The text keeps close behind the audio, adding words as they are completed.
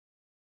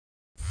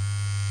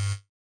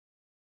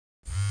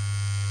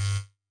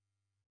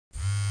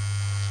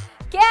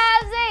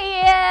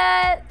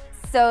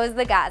so's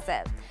the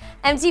gossip.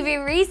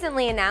 MTV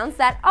recently announced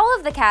that all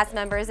of the cast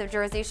members of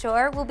Jersey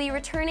Shore will be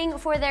returning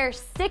for their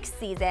 6th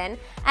season,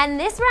 and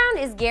this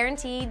round is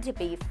guaranteed to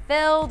be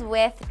filled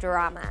with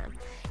drama.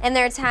 In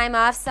their time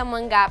off,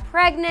 someone got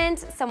pregnant,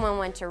 someone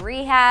went to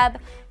rehab.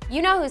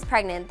 You know who's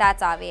pregnant,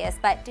 that's obvious,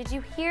 but did you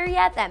hear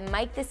yet that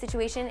Mike the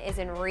Situation is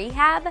in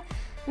rehab?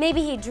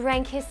 Maybe he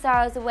drank his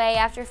sorrows away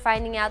after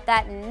finding out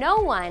that no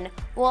one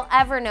will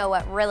ever know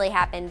what really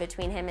happened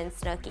between him and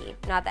Snooki.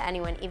 Not that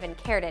anyone even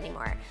cared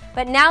anymore.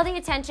 But now the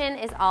attention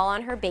is all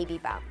on her baby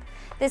bump.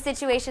 The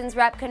Situation's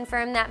rep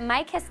confirmed that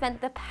Mike has spent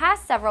the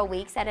past several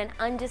weeks at an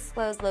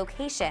undisclosed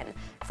location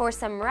for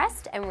some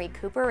rest and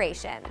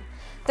recuperation.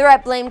 The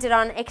rep blamed it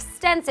on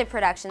extensive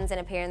productions and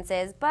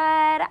appearances, but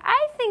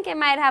I think it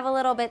might have a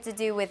little bit to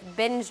do with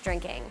binge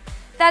drinking.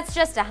 That's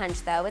just a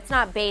hunch though, it's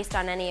not based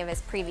on any of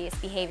his previous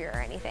behavior or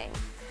anything.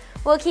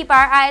 We'll keep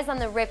our eyes on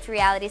the ripped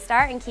reality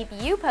star and keep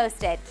you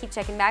posted. Keep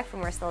checking back for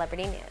more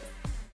celebrity news.